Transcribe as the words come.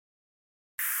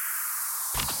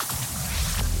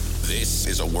This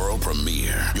is a world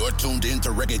premiere. You're tuned in to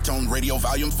Reggaeton Radio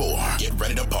Volume 4. Get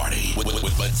ready to party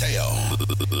with Mateo.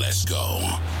 Let's go.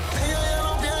 Ella ya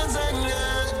no piensa en él.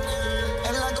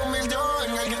 Él la convirtió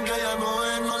en alguien que ya no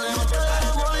es. No le gusta el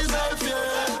amor y ser fiel.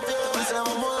 Hoy se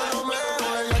vamos de lo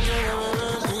mejor. Ella quiere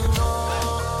beber y no.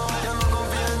 Ya no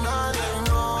confía en nadie,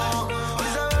 no. Hoy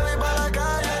se bebe y para la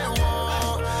calle,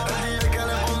 wow. El DJ que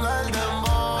le ponga el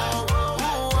dembow.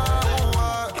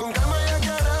 Con calma ella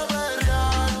quiere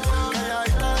perrear.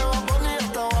 Calladita de vapor y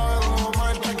hasta abajo.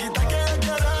 Martaquita que ella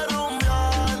quiere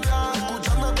rumbear.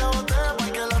 Escuchándote a bote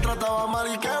porque la trataba mal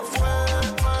y que fue.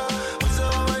 Hoy se va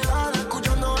a bailar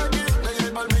escuchando aquí de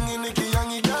J Balvin y Nicky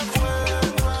Jam y que fue.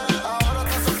 Ahora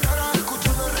está soltera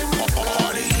escuchando el ritmo.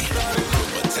 Party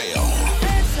with Mateo.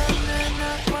 Esa nena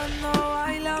cuando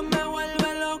baila me vuelve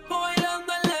loco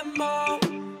bailando el dembow.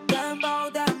 Dembow,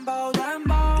 dembow,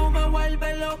 dembow. Me vuelve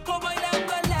loco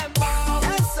bailando el dembow.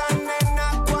 Esa nena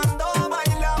cuando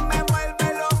baila me vuelve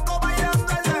loco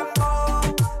bailando el dembow.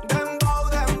 Dembow,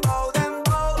 dembow,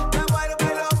 dembow. Me vuelve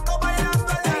loco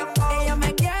bailando el dembow. Ella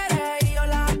me quiere y yo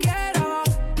la quiero.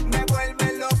 Me vuelve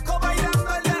loco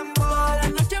bailando el dembow. Toda la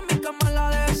noche en mi cama la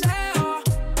deseo.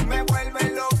 Me vuelve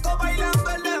loco bailando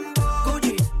el dembow.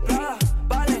 Gucci, Prada,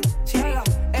 Balenciaga.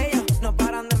 Ellos no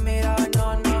paran de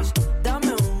mirarnos.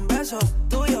 Dame un beso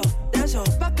tuyo de esos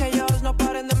pa' que ellos no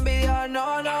paren de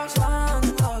envidiarnos.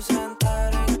 Cuando se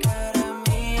enteren que eres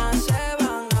mía se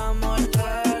van a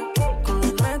morder. Con lo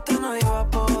nuestro nadie va a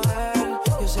poder.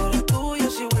 Yo seré tuyo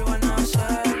si vuelvo a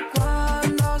nacer.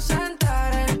 Cuando se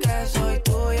enteren que soy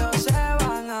tuyo se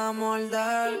van a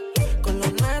morder. Con lo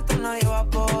nuestro nadie va a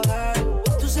poder.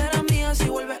 Tú serás mía si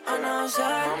vuelves a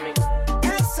nacer.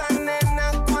 Esa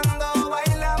nena cuando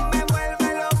baila me vuelve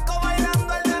loco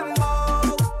bailando el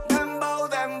dembow. Dembow,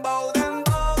 dembow,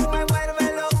 dembow. Me vuelve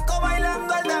loco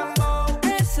bailando el dembow.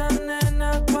 Esa nena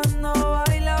cuando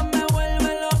baila me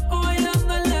vuelve loco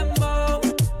bailando el dembow.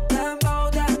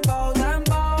 Dembow, dembow,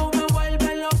 dembow. Me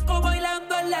vuelve loco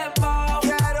bailando el dembow.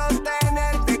 Quiero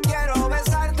tenerte, quiero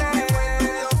besarte. Me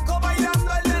vuelve loco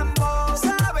bailando el dembow.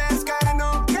 Sabes que no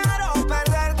quiero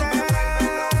perderte. Me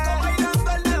vuelve loco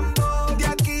bailando el dembow. De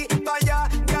aquí pa' allá,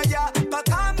 de allá pa'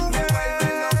 acá, mujer. Me vuelve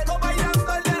loco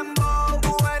bailando el dembow.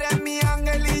 Tú eres mi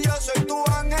ángel y yo soy tu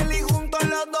ángel. Y juntos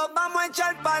los dos vamos a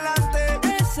echar pa'lante.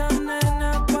 Esa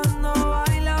nena cuando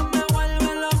baila me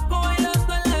vuelve loco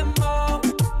bailando el dembow.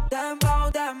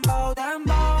 Dembow, dembow,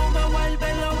 dembow. Me vuelve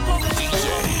loco. DJ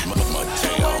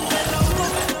Mateo.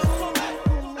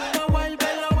 Me vuelve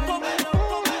loco.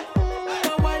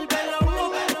 Me vuelve loco.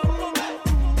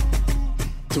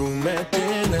 Tú me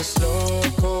tienes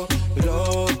loco,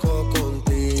 loco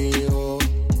contigo.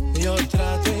 Yo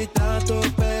trato y trato,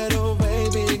 pero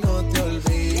baby no te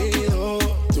olvido.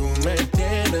 Tú me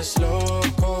tienes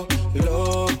loco,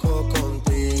 loco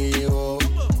contigo.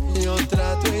 Yo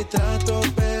trato y trato,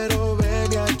 pero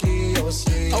baby aquí yo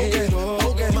sigo. Okay.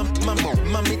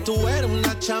 Mami, tú eres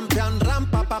una champion,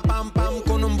 rampa, pa, pam, pam,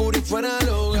 con un booty fuera del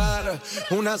hogar.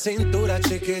 Una cintura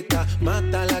chiquita,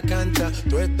 mata la cancha,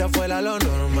 tú estás fuera lo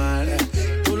normal.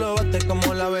 Tú lo bates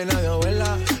como la vena de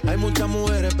abuela. Hay muchas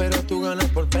mujeres, pero tú ganas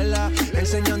por pela.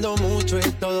 Enseñando mucho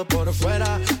y todo por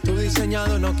fuera. Tu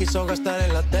diseñado no quiso gastar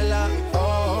en la tela.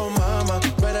 Oh, mama,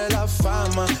 tú eres la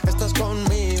fama. Estás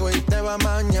conmigo y te va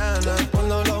mañana.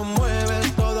 Cuando lo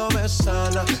mueves todo me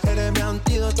sana. Eres mi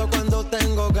antídoto cuando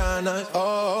tengo ganas.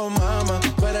 Oh, mama,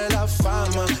 tú eres la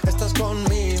fama. Estás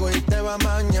conmigo y te va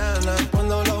mañana.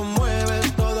 Cuando lo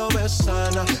mueves todo me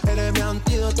sana. Eres mi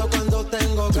antídoto cuando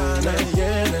tengo ganas. Tú me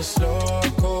tienes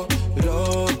loco,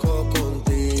 loco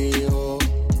contigo.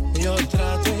 Yo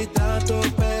trato y trato,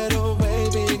 pero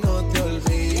baby no te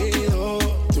olvido.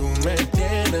 Tú me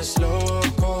tienes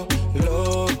loco,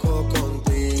 loco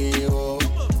contigo.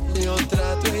 Yo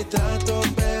trato y trato,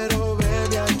 pero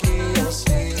baby aquí yo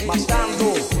sigo.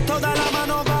 Pasando toda la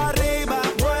mano para arriba,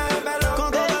 muévelo.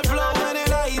 Con todo el flow en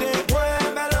el aire,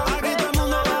 muévelo. Aquí todo el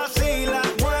mundo vacila,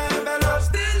 muévelo.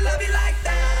 Still love you like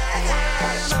that.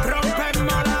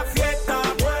 Rompemos la fiesta,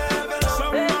 muévelo.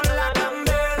 Somos la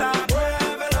candela,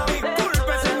 muévelo.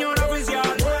 Disculpe, señor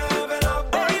oficial, muévelo.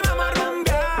 Hoy vamos a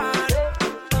rumbear.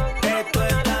 Esto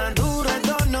es tan duro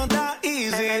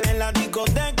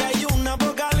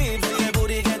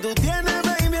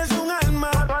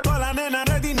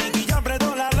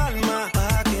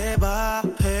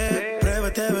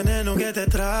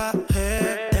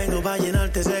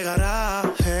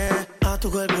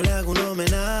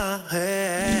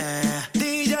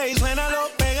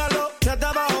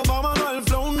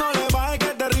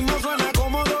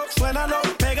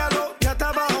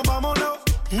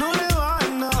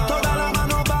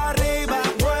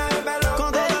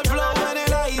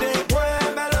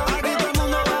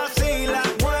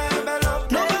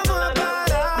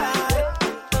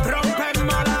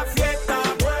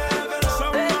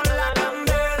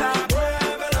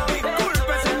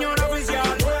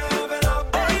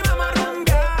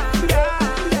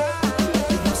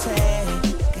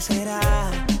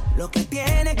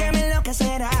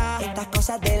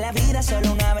cosas de la vida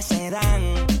solo una vez se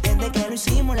dan. Desde que lo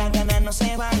hicimos las ganas no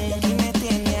se van. Y aquí me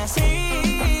tiene así.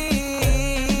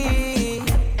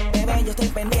 Bebé, yo estoy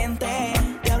pendiente.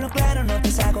 Te hablo claro, no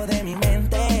te saco de mi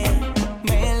mente.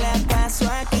 Me la paso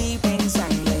aquí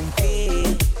pensando en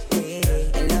ti.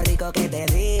 En lo rico que te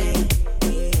di.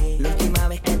 La última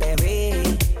vez que te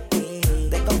vi.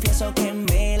 Te confieso que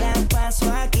me la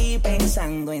paso aquí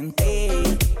pensando en ti.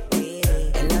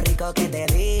 En lo rico que te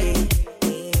di.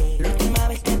 La última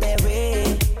vez que te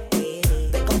vi.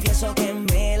 Te confieso que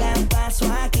me la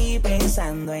paso aquí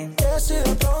pensando en ti. Que si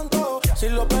de pronto, si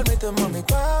lo permites, mami,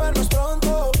 para vernos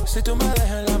pronto. Si tú me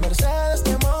dejas en la Mercedes,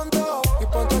 te monto. Y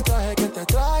ponte el traje que te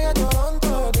trae a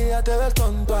Toronto. Olvídate del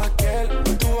tonto aquel.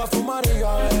 Tú vas a fumar y yo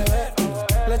a beber.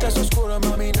 Lentes oscuras,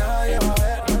 mami, nadie va a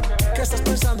ver. ¿Qué estás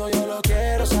pensando? Yo lo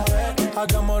quiero saber.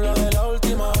 Hagámoslo de la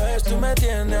última vez. Tú me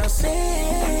tienes así,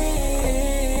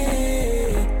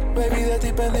 baby, de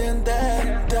ti pendiente.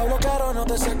 Te hablo claro, no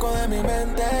te saco de mi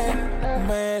mente.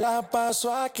 Me la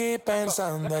paso aquí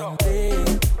pensando en ti,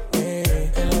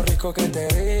 en lo rico que te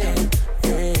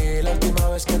vi, la última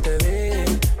vez que te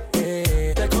vi.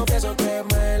 Te confieso que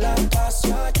me la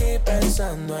paso aquí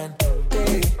pensando en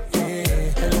ti,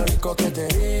 en lo rico que te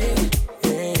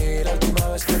vi, la última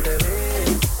vez que te vi.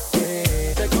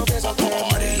 Te confieso que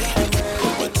me la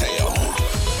Mateo.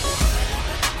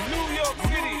 New York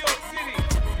City.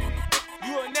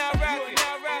 You are now rapping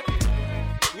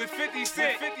with 50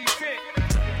 Cent.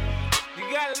 You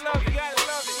gotta love it.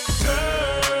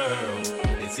 Girl,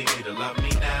 it's easy to love me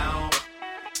now.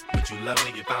 Would you love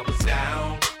me if I was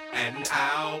down and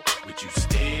out? Would you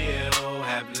still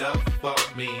have love for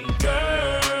me?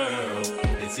 Girl,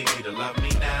 it's easy to love me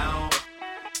now.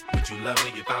 Would you love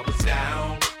me if I was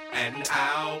down and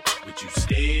out? Would you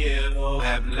still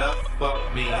have love for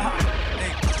me?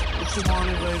 What you want,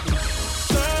 baby?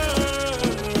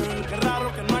 Qué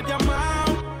raro que no has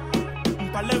llamado.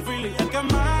 Un par de filis he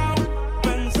quemado.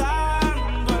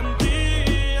 Pensando en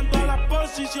ti, en todas las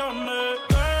posiciones.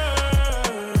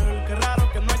 Qué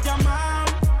raro que no has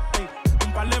llamado.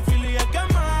 Un par de filis he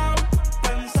quemado.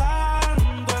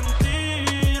 Pensando en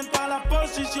ti, en todas las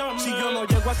posiciones. Si yo no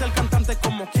llego a ser cantante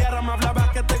como quiera, me hablabas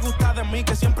que te gusta de mí,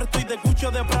 que siempre estoy de Gucci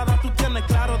o de Prada. Tú tienes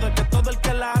claro de que todo el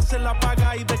que la hace la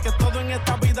paga y de que todo en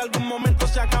esta vida algún momento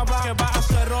se acaba. ¿Qué vas a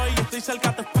hacer hoy? Estoy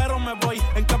cerca, te espero, me voy.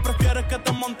 ¿En qué prefieres que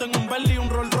te monten un Bentley y un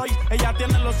Rolls Royce? Ella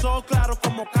tiene los ojos claros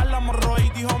como Carla Morroy.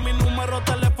 Dijo mi número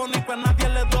telefónico a nadie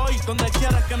le doy. Donde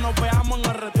quieras que nos veamos en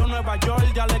el retiro Nueva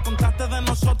York. Ya le contaste de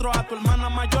nosotros a tu hermana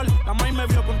mayor. La maíz me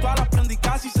vio con todas las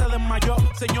prendicas y se desmayó.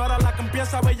 Señora, la que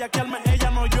empieza a bellaquearme, ella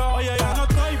no yo. Oye, yo no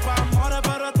estoy pa' amores,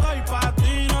 pero estoy pa'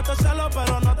 ti. No te celo,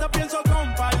 pero no te pienso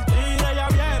compartir. Ella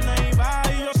viene y va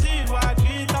y yo sigo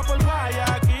aquí. Está por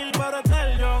Guayaquil, pero es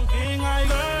del John King. Ay,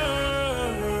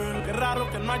 girl, qué raro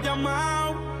que no has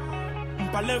llamado.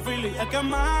 Un par de filis he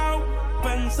quemado.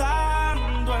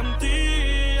 Pensando en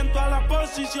ti, en todas las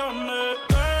posiciones.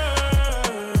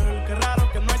 Girl, qué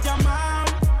raro que no has llamado.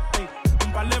 Ey,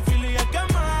 un par de filis he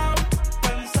quemado.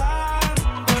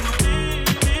 Pensando en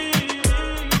ti.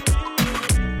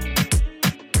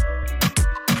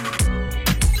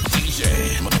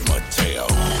 DJ Mateo.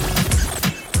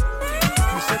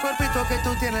 Ese cuerpito que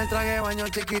tú tienes, el traje de baño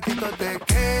chiquitito te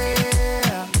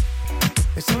queda.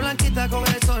 Esa blanquita con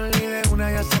el sol y de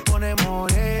una ya se pone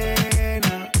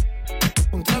morena.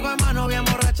 Un trago de mano bien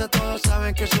borracha, todos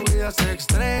saben que su vida es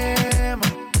extrema.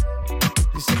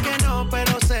 Dice que no,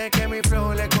 pero sé que mi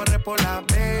flow le corre por la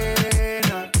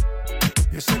pena.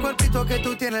 Y ese cuerpito que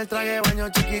tú tienes, el traje de baño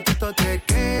chiquitito te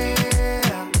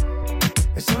queda.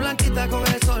 Esa blanquita con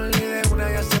el sol y de una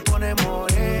ya se pone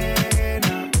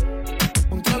morena.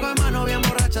 Un trago de mano bien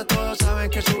borracha, todos saben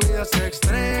que su vida es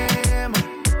extrema.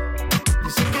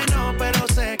 Dice que no, pero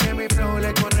sé que mi flow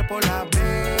le corre por la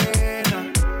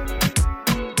pena.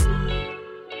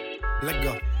 Let's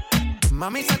go.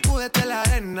 Mami, sacúdete la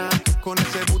arena. Con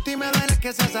ese booty me duele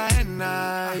que seas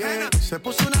ajena. Yeah. Se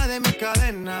puso una de mis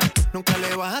cadenas. Nunca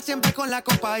le baja, siempre con la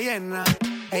copa llena.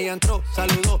 Ella entró,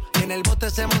 saludó y en el bote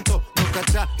se montó. Boca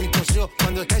atrás y tosió.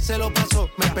 Cuando el que se lo pasó,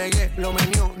 me pegué, lo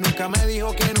menió. Nunca me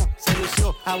dijo que no. Se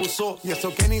lució, abusó y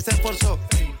eso que ni se esforzó.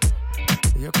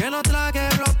 Yo que no traje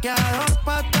bloqueador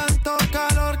pa' tanto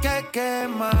calor que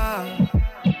quema.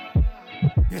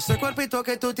 Y ese cuerpito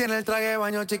que tú tienes, el traje de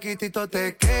baño chiquitito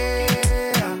te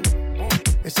queda.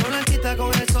 Esa blanquita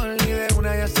con el sol y de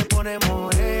una ya se pone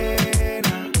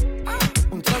morena.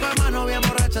 Un trago de mano bien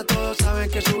borracha, todos saben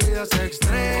que su vida es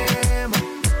extrema.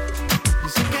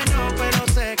 Dicen que no, pero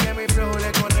sé que mi flow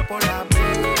le corre por la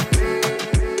piel.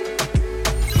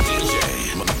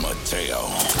 DJ Mateo.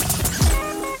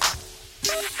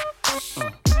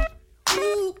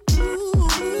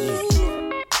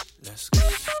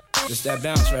 that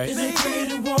bounce, right? Is a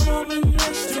pretty woman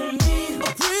next to me.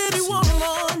 A pretty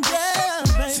woman, yeah,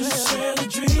 baby. To share the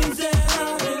dreams that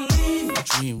I believe.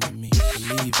 Dream with me,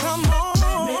 believe in Come me.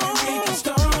 on, maybe we can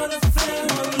start a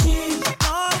family.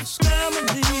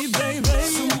 Family, baby.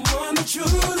 Someone that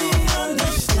truly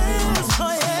understands.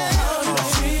 Oh yeah.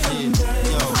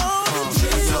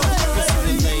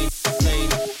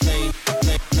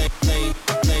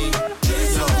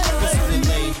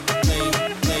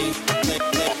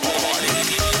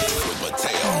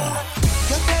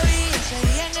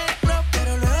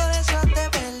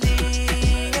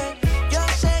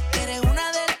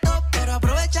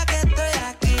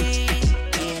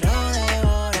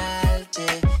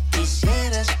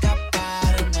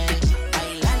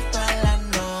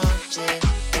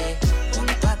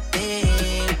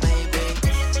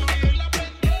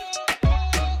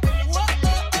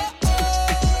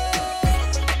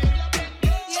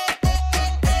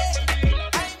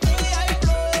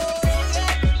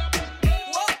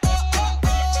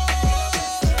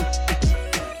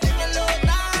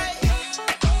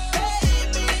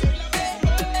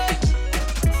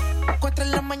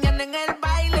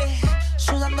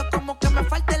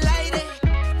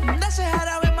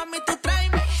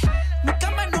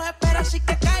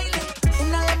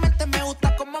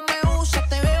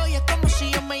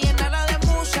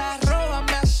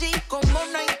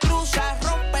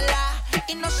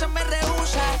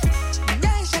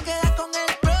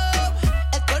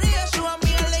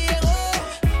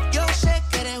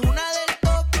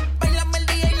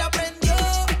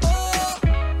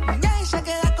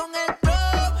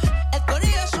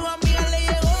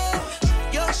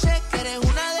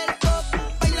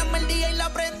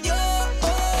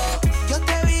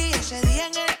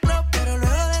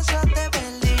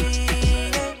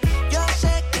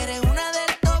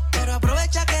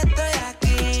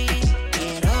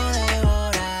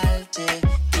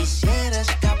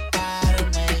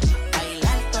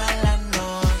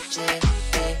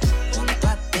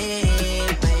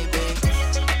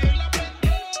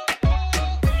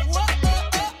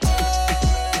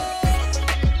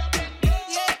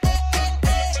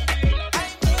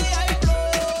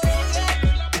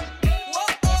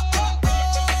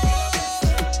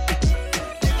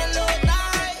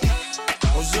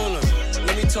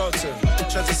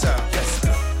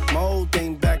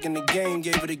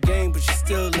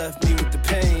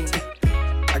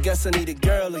 I need a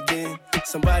girl again,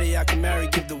 somebody I can marry,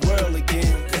 give the world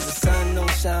again. Cause the sun don't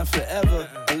shine forever,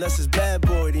 unless it's bad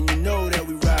boy, then you know that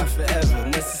we ride forever.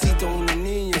 Necesito una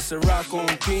niña, Ciroc con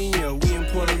piña. We in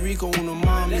Puerto Rico, una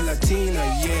mami latina,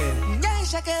 yeah. Ya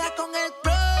se queda con el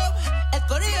pro, el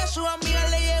corillo a su amiga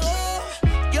le llegó.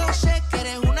 Yo sé que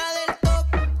eres una del top,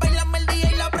 bailame el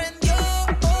día y la prendió.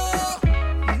 Oh.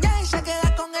 Ya se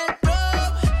queda con el pro,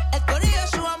 el corillo a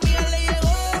su amiga le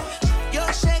llegó. Yo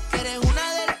sé que eres una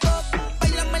del top,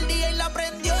 bailame el día y la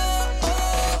prendió.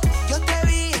 Oh. Yo te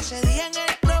vi ese día en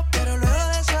el club, pero luego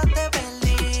de eso te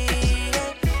perdí.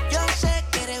 Yo sé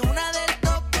que eres una del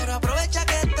top, pero aprovecha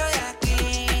que estoy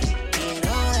aquí.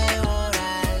 Quiero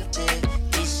devorarte,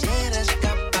 quisiera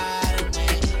escaparme,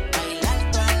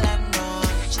 bailar toda la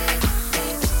noche.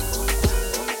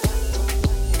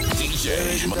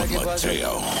 DJ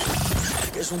Mateo.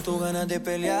 Que son tus ganas de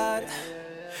pelear,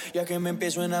 ya que me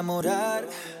empiezo a enamorar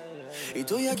y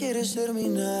tú ya quieres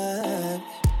terminar.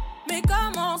 Mais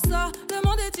comment ça, le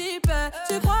monde est hyper.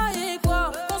 Tu croyais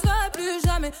quoi, on se verrait plus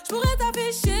jamais. Je pourrais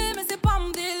t'afficher, mais c'est pas mon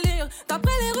délire.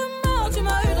 D'après les rumeurs, tu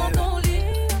m'as eu dans ton lit.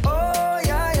 Oh,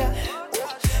 ya, ya,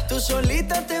 tú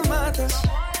solita te matas,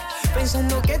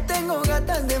 pensando que tengo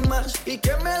gatas de más y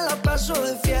que me la paso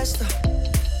de fiesta.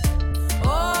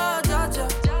 Oh, dja dja,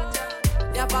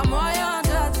 y'a pas moyen,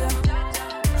 dja dja.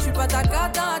 J'suis pas ta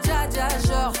cata, dja dja.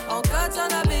 Genre, en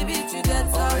katana, baby, tu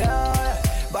dettes ça. Oh, ya, ya.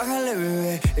 Bájale,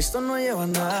 bebé, esto no lleva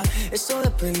nada. Esto de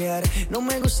pelear no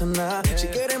me gusta nada. Si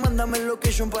quieres, mándame el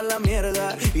location pa' la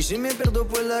mierda. Y si me pierdo,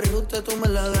 pues la ruta tú me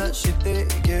la das. Si te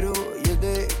quiero y es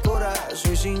de cora,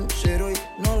 soy sincero y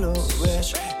no lo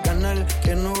ves. Gana el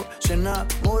que no se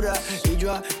enamora. Y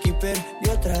yo aquí perdí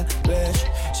otra vez.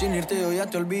 Sin irte yo ya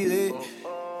te olvidé,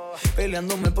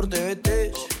 peleándome por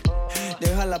TVT.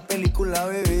 Deja la película,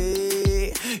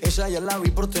 bebé, esa ya la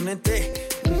vi por TNT.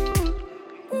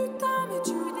 Putain, mais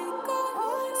tu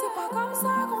déconnes, c'est pas comme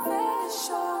ça qu'on fait les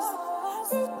choses.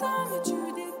 Putain, mais tu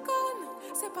déconnes,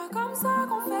 c'est pas comme ça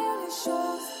qu'on fait les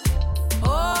choses.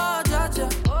 Oh, dja dja,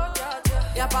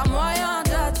 y'a pas moyen,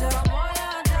 dja dja.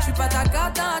 J'suis pas ta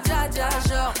cata, dja dja.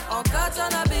 Genre, en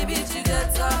katana, baby, tu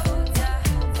dettes ça.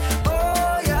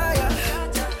 Oh, ya, ya,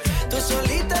 tú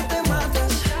solita te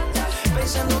matas,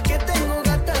 pensando que tengo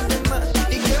gatas de más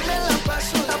y que me la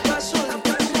paso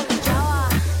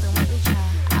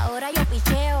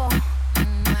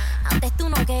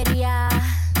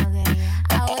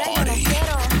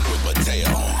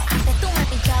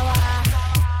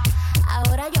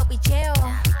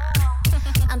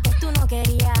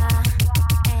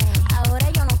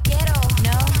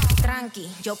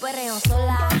Yo perreo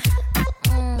sola.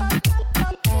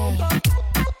 Ey.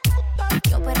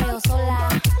 Yo perreo sola.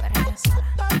 Perreo sola.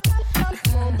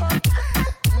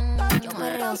 Yo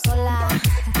perreo sola.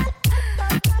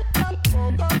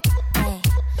 Ey.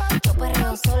 Yo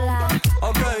perreo sola.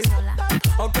 Ok,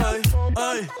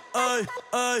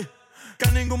 ey.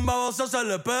 Que ningún baboso se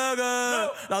le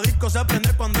pegue. La disco se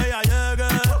prende cuando ella llegue.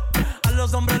 A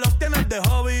los hombres los tienes de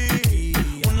hobby.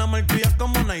 Una malcria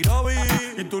como Nairobi.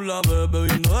 Y tú la ves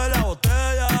bebiendo de la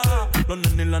botella. Los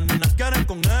nenes y las nenas quieren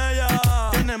con ella.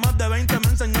 Tiene más de 20, me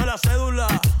enseñó la cédula.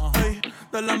 Ey,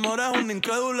 del amor es una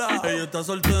incrédula. Ella está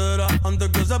soltera antes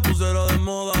que se pusiera de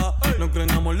moda. No creen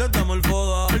amor, le damos el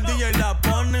foda. El DJ la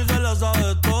pone y se la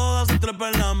sabe toda. Se trepa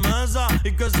en la mesa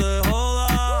y que se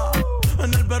joda.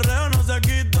 En el perreo no se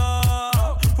quita.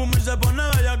 Fuma y se pone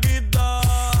bellaquita.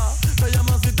 Te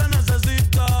llama si te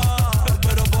necesita.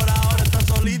 Pero por ahora está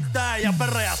solita. Ella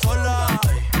perrea sola.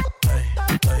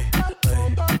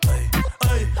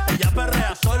 Ella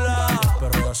perrea sola.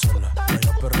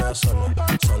 Ella perrea sola.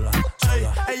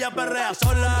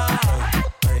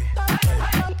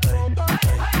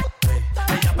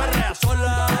 Ella perrea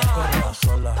sola.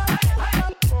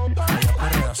 Ella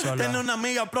perrea sola. Tiene una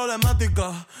amiga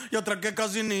problemática y otra que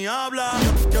casi ni habla.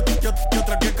 Y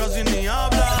otra que casi ni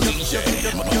habla. Y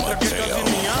otra que casi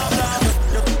ni habla.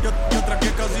 Y otra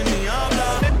que casi ni habla.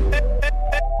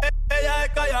 Ella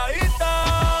es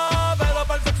calladita, pero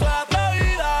para el sexo es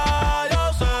atrevida.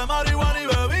 Yo sé marihuana y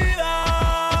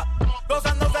bebida,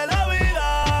 gozándose la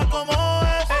vida como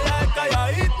es. Ella es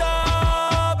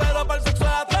calladita, pero para el sexo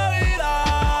es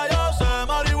atrevida. Yo sé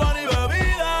marihuana y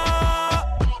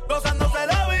bebida, gozándose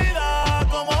la vida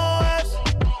como es.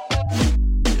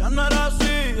 Ella no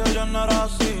era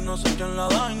así, no sé quién la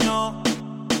dañó.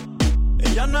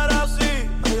 Ella no era así,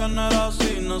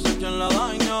 no sé quién la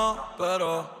dañó.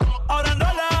 Pero ahora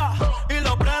enrola y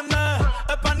lo prende.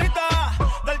 Es panita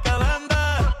del que vende.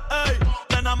 Ey,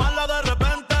 nena mala de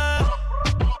repente.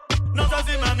 No sé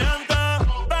si me miente,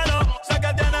 pero sé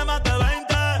que tiene más de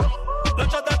 20. Los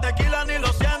shots de tequila ni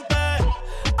lo siente.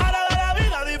 Ahora de la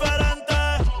vida diferente.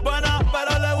 Buena,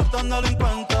 pero le gustan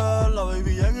delincuentes. La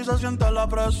baby llega y se siente la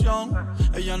presión.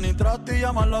 Ella ni trata y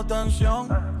llama la atención.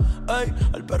 Ey,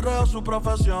 el perreo es su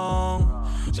profesión.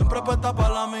 Siempre puesta para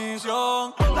la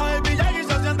misión. La baby llega y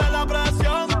se siente la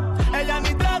presión. Ella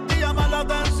ni trata y llama la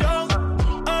atención.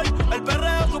 Ey, el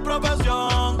perreo es su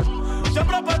profesión.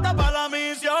 Siempre puesta para la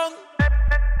misión.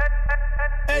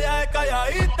 Ella es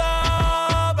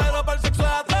calladita, pero para el sexo es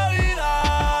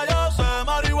atrevida. Yo sé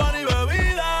marihuana y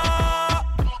bebida,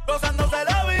 gozándose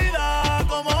la vida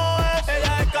como es.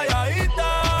 Ella es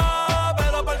calladita,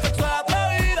 pero para el sexo es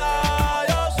atrevida.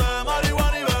 Yo sé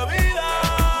marihuana y bebida,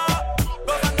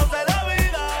 gozándose la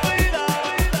vida.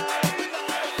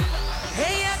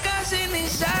 Ella casi ni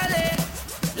sale,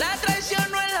 la traición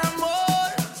no el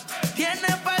amor.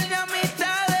 Tiene par de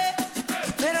amistades,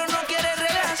 pero no quiere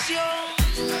relación.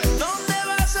 Donde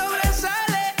va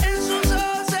sobresale, en sus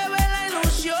ojos se ve la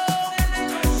ilusión.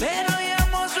 Pero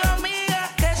llamo a su amiga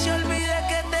que se olvide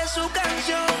que esta es su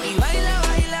canción. Y baila,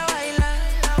 baila, baila,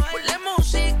 ponle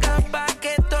música pa'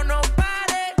 que esto no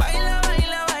pare. Baila,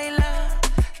 baila, baila,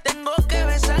 tengo que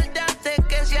besarte antes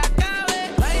que se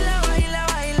acabe. Baila, baila,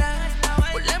 baila,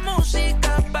 ponle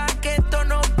música pa' que esto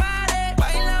no pare.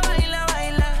 Baila, baila,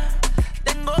 baila,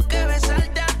 tengo que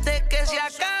besarte antes que se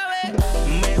acabe.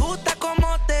 Me gusta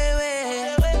cómo te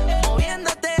ves,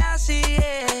 moviéndote así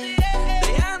es,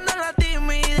 dejando la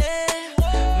timidez.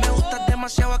 Me gustas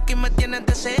demasiado, aquí me tienes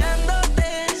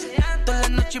deseándote, toda la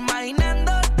noche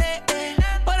imaginándote,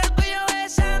 por el cuello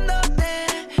besándote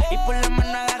y por la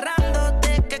mano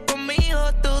agarrándote. Que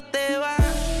conmigo tú te vas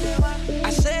a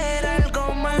hacer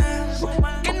algo más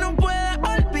que no puedas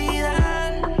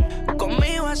olvidar.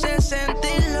 Conmigo haces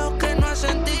sentir lo que no has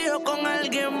sentido con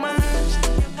alguien más.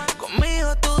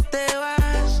 Conmigo tú te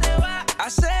vas a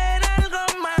hacer algo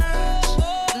más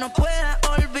que no puedas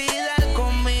olvidar.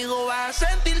 Conmigo vas a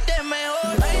sentirte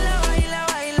mejor. Baila, baila,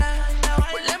 baila,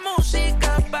 ponle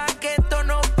música pa' que esto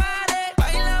no pare.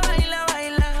 Baila, baila,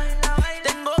 baila,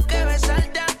 tengo que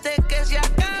besarte antes que se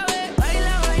acabe.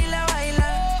 Baila, baila,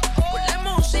 baila, ponle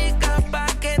música pa'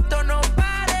 que esto no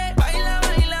pare. Baila,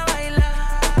 baila, baila,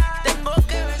 tengo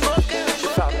que besarte.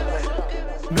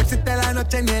 No existe la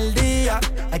noche ni el día.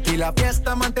 Aquí la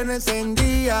fiesta mantiene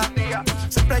encendida.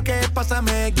 Siempre que pasa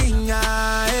me guiña.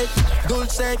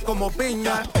 Dulce como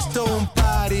piña. Esto es un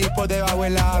party por debajo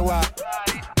del agua.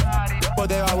 Por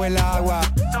debajo del agua.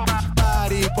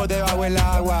 Party por debajo del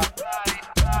agua.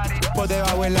 Por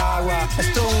debajo del agua.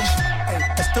 Esto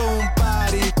es un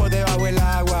party por debajo del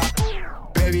agua.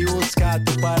 Baby, busca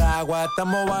tu paraguas. agua.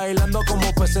 Estamos bailando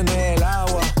como peces en el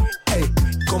agua. Ey,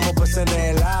 como peces en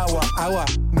el agua. Agua.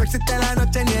 No existe la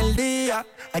noche ni el día.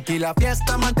 Aquí la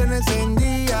fiesta mantiene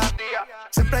encendida.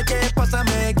 Siempre que pasa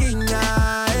me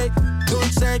guiña. Ey,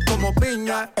 dulce como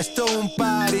piña. Esto es un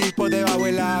party por debajo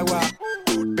del agua.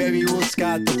 Baby,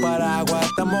 busca tu paraguas.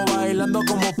 Estamos bailando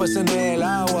como peces en el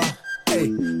agua.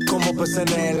 Ey, como peces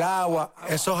en el agua.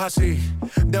 Eso es así,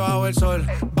 debajo del sol.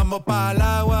 Vamos para el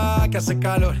agua que hace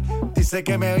calor. Dice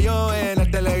que me vio en el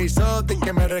televisor y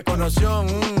que me reconoció.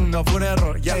 No fue un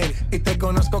error, ya. Y te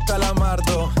conozco,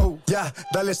 Calamardo. Ya,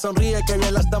 dale sonríe que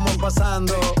bien la estamos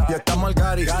pasando. Ya estamos al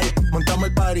cari, montamos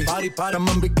el party.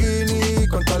 Estamos en bikini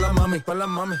con todas las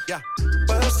mami, ya.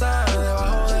 Puedo estar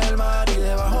debajo del mar y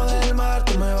debajo del mar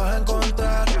tú me vas a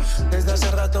encontrar. Desde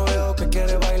hace rato veo que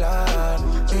quieres bailar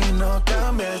y no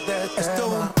cambies de tema. Esto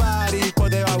es un party por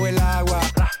debajo del agua.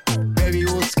 Baby,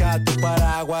 busca tu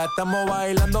paraguas. Estamos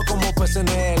bailando como peces en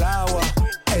el agua.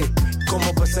 Ey,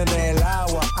 como peces en el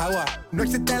agua. Agua. No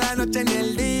existe la noche ni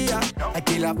el día.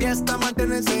 Aquí la fiesta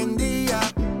mantiene encendida.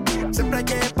 Siempre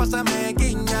que pasa me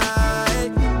guiña.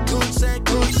 Ey, dulce,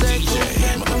 dulce,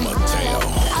 dulce.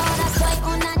 Ahora soy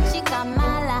una chica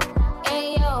mala.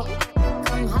 Ey, yo,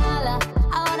 come holla.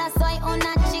 Ahora soy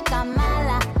una chica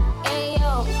mala. Ey,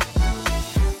 yo.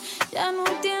 Ya no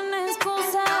tiene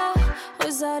excusa.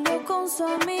 Hoy salió con su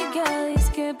amiga.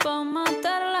 Dice que pa'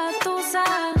 matar la tusa.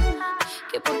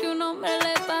 Que porque un hombre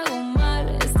le pagó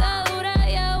mal. Está dura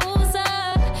y abusa.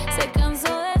 Se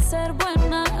cansó de ser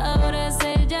buena. Ahora es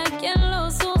ella quien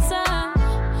los usa.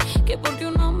 Que porque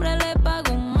un hombre le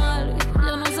pagó mal.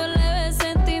 Ya no se le ve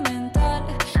sentimental.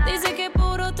 Dice que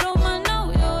por otro más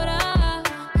no llora.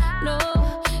 No,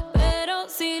 pero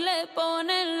si le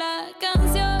ponen la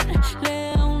canción,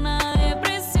 le da una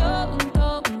depresión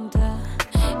tonta.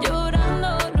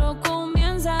 Llorando lo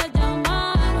comienza a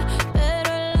llamar,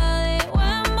 pero él la dejó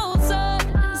en buzón.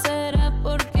 ¿Será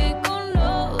porque con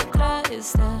otra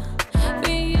está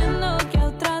fingiendo que a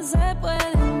otra se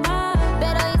puede amar?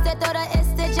 Pero hice todo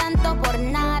este llanto por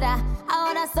nada.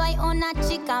 Ahora soy una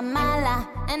chica mala.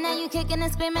 And now you kicking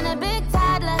and screaming a big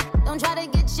toddler. Don't try to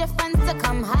get your friends to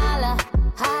come holla,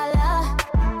 holla.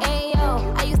 Ayo,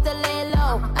 I used to lay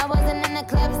low. I wasn't in the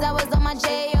clubs, I was on my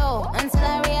J.O. Until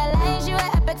I realized you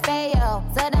were epic fail.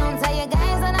 So don't tell your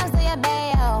guys when I say a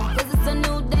bail. Cause it's a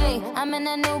new day, I'm in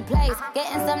a new place.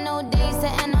 Getting some new days,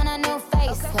 sitting on a new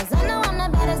face. Cause I know I'm the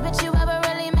baddest bitch you ever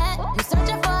really met. You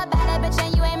searching for a better bitch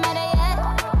and you ain't met her yet.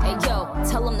 Hey yo,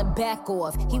 tell him to back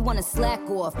off. He wanna slack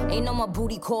off. Ain't no more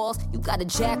booty calls. You gotta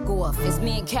jack off. It's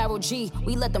me and Karol G.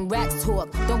 We let them racks talk.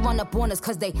 Don't run up on us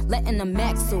cause they letting the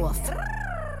max off.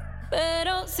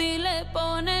 Pero si le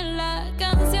ponen la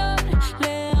canción,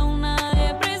 le da una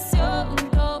depresión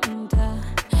tonta.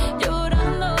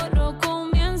 Llorando lo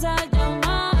comienza a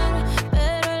llamar,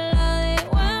 pero él la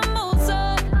dejó en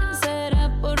buzón.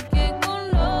 ¿Será porque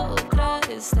con otra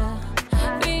está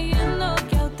fingiendo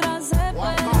que a otra se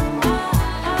puede amar?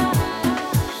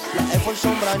 La Air Force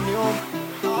sombra neón,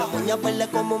 las uñas verdes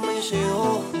como mis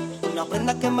hijos. Una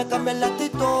prenda que me cambia el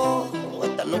actitud.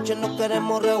 Esta noche no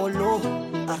queremos revolú.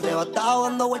 Arrebatado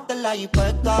dando vueltas en la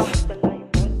jipeta.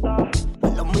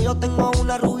 En los míos tengo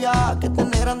una rubia que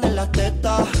tiene grandes las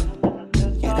tetas.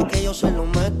 Quiere que yo se lo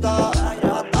meta.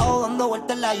 Arrebatado dando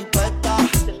vueltas en la jipeta.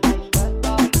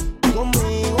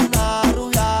 Conmigo una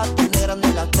rubia tiene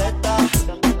grandes las tetas.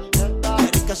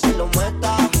 Quiere que se lo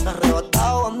meta.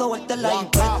 Arrebatado dando vueltas en la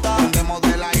jipeta. Andemos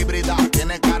de la híbrida.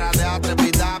 Tiene cara de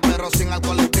atrevida, pero sin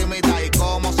alcohol y intimidad. Y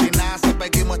como si nada se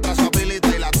pegue y muestra su habilidad.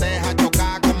 Y la deja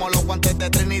chocar como los guantes de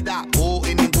Trinidad.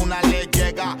 Y ninguna le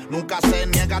llega, nunca se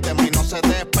niega. De mí no se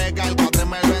despega, el cuadre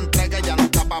me lo entrega. Ya no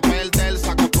está pa' perder, se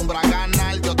acostumbra a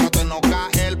ganar. Yo trato de no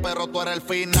caer, pero tú eres el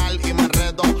final. Y me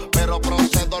enredo, pero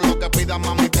procedo. Lo que pidas,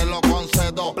 mami, te lo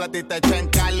concedo. Completita hecha en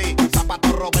Cali,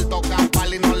 zapato Roberto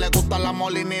Campali. No le gusta la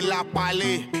Molly ni la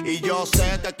Pali. Y yo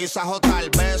sé que quizás o tal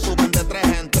vez suben de 3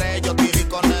 en 3. Yo tiré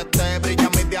con este, brilla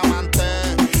mis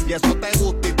diamantes. Y eso te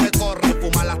gusta y te corre.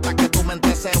 Fumar hasta que tu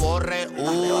mente se borre.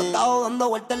 Arrebatado dando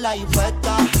vueltas en la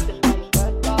jipeta.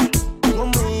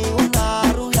 Conmigo una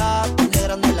rubia tiene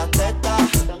grandes las tetas.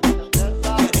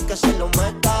 Quiere que se lo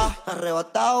meta.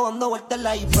 Arrebatado dando vueltas en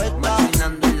la jipeta.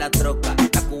 Maquinando en la troca,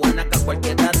 la cubana que a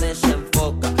cualquiera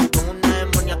desenfoca. Con una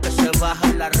demonia que se baja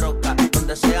en la roca.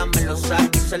 Donde sea me lo saca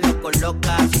y se lo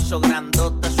coloca. Se hizo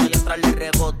grandota, eso y atrás le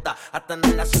rebota. Hasta en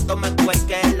el acento me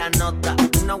cuelque en la nota.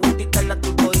 Una vueltita en la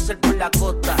turbo diesel por la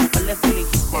costa. Dale Philly.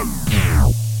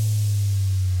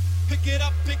 Pick it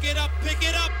up, pick it up, pick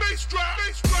it up. Bass drop,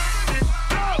 bass drop.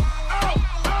 Oh, oh,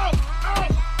 oh, oh,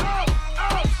 oh,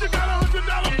 oh. She got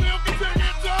 $100 bill, put your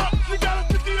hands up. She got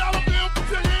a $50 bill,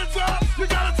 put your hands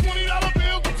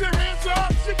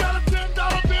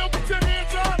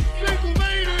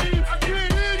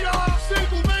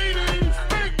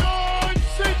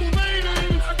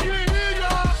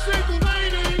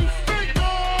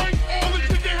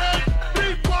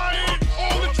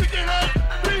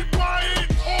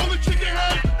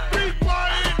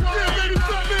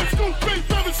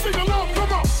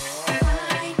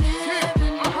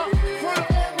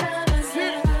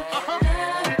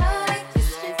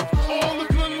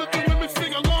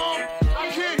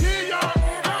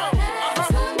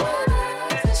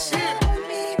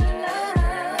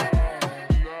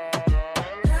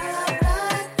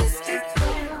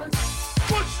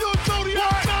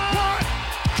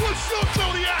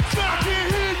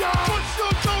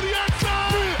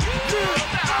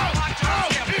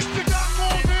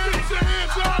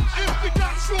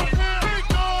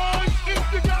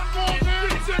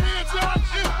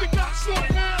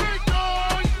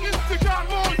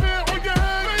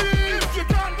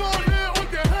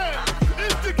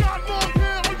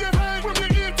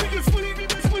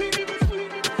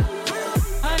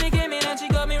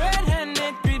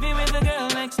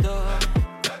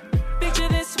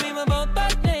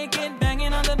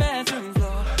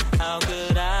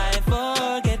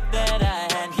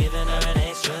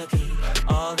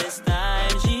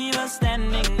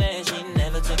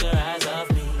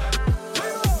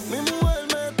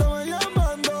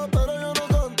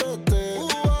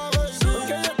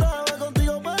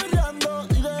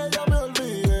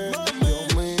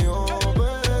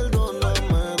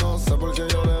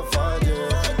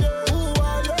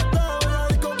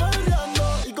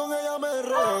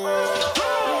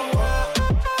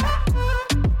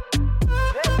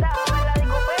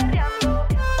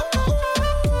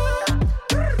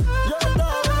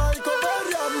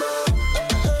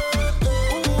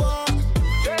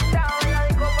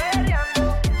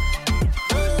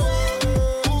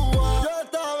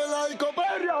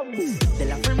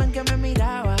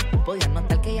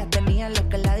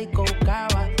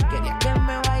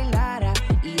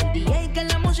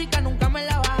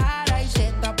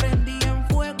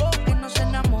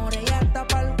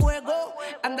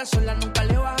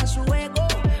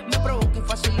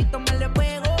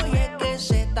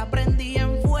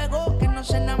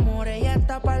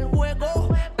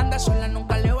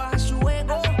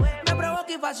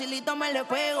facilito me le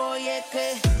pego. Y es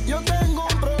que yo tengo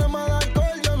un problema de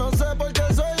alcohol, yo no sé por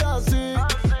qué soy así.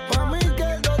 Pa' mí que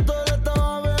el doctor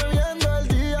estaba bebiendo el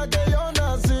día que yo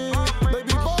nací.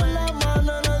 Baby, pon la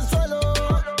mano en el suelo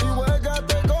y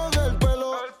huégate con el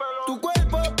pelo. Tu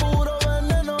cuerpo es puro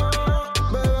veneno,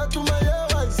 bebé, tú me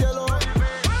llevas al cielo.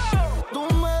 Tú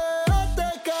me dejaste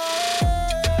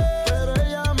caer, pero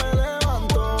ella me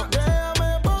levantó.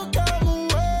 Déjame poca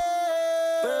mujer,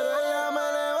 pero ella me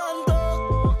levantó.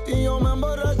 Y yo me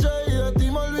emborraché y de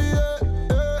ti me olvidé.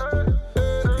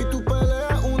 Y tú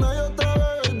peleas una y otra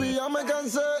vez, baby, ya me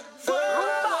cansé.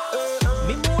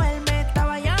 mi mujer me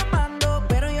estaba llamando,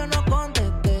 pero yo no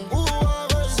contesté.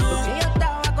 Porque yo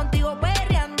estaba contigo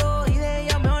perreando y de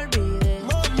ella me olvidé.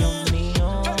 Dios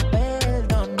mío,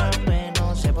 perdóname,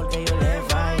 no sé por qué yo le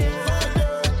fallé.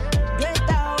 Yo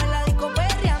estaba en la disco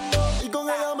perreando y con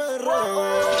ella me regué.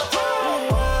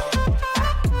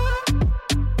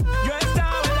 Yo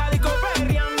estaba en la disco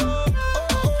perreando.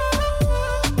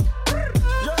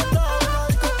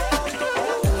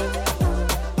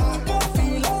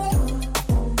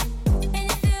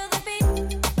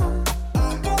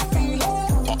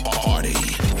 Party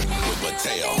with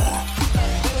Mateo.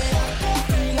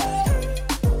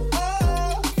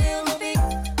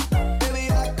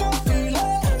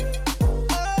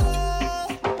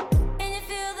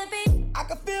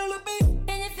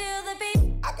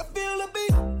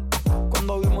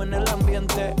 Cuando vimos en el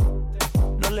ambiente,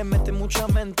 no le mete mucha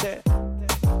mente.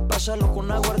 Pásalo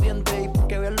con aguardiente y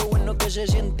que vean lo bueno que se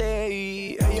siente.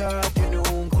 Y ella tiene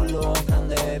un culo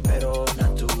grande pero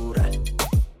natural.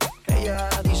 Ella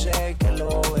dice que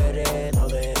lo heredó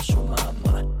de su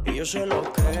mamá. Y yo se lo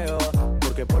creo,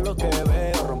 porque por lo que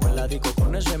veo rompe la disco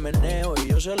con ese meneo. Y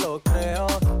yo se lo creo,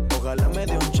 ojalá me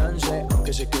dé un chance,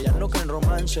 aunque sé que ella no cree en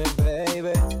romance,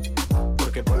 baby.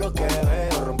 Porque por lo que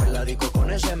veo rompe la disco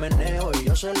con ese meneo. Y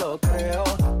yo se lo creo,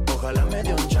 ojalá me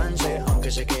dé un chance,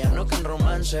 aunque sé que ella no cree en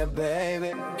romance,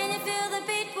 baby. Can you feel the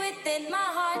beat within my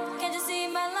heart? Can't you see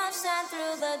my love shine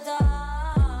through the dark?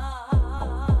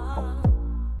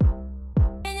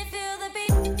 Can you feel the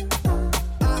beat?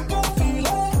 I can feel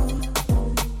it.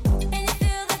 Can you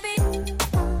feel the beat?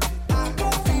 I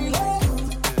can feel it.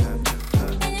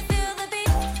 Can you feel the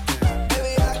beat?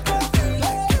 Baby, I can feel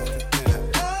it.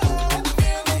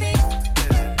 Feel the beat.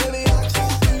 Baby, I can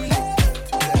feel it.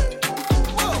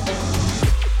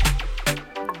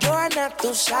 Johanna, tú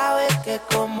sabes que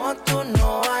como tú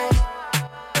no hay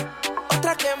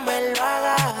otra que me lo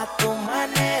haga a tu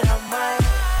manera, más.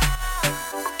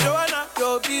 Joanna,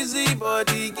 your busy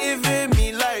body giving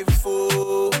me life,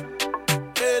 oh,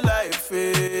 hey life,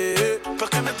 eh. ¿Por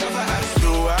qué me tratas así,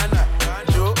 Joanna?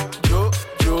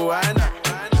 Joanna.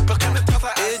 ¿Por qué me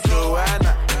tratas así,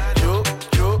 Joanna?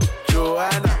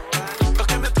 Joanna. ¿Por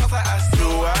qué me tratas así,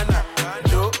 Joanna?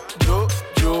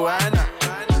 Joanna.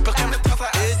 ¿Por qué me tratas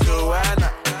así,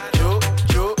 Joanna?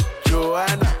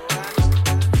 Joanna.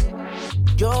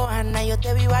 Johanna, yo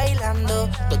te vi bailando.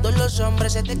 Todos los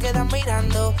hombres se te quedan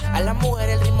mirando. A la mujer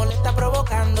el ritmo le está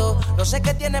provocando. No sé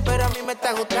qué tiene, pero a mí me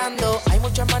está gustando. Hay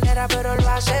muchas maneras, pero lo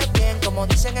hace bien. Como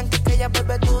dicen en Quiqueya,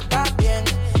 bebé, tú estás bien.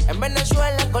 En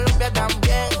Venezuela, en Colombia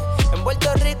también. En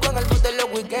Puerto Rico, en el bus de los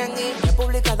weekends. Y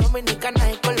República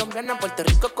Dominicana y Colombiana. En Puerto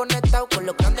Rico conectado con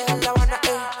los grandes en La Habana,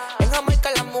 En Jamaica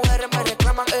las mujeres me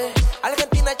reclaman,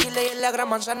 Argentina, Chile y en la Gran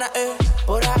Manzana,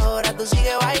 Por ahora tú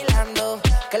sigues bailando,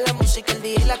 que la música el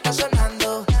DJ la está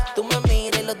sonando. Tú me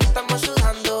miras y los dos estamos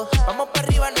sudando. Vamos para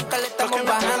arriba, nunca le estamos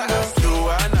bajando.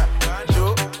 Joanna,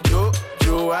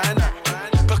 Joanna.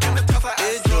 ¿Por qué me tratas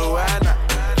así, Joanna?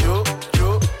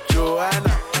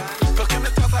 Joanna. ¿Por qué me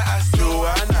tratas así,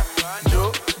 Joanna?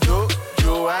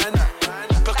 Joanna.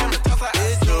 ¿Por qué me tratas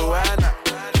así, Joanna?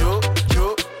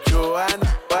 Joanna.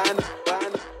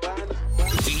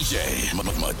 DJ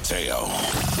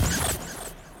Mateo.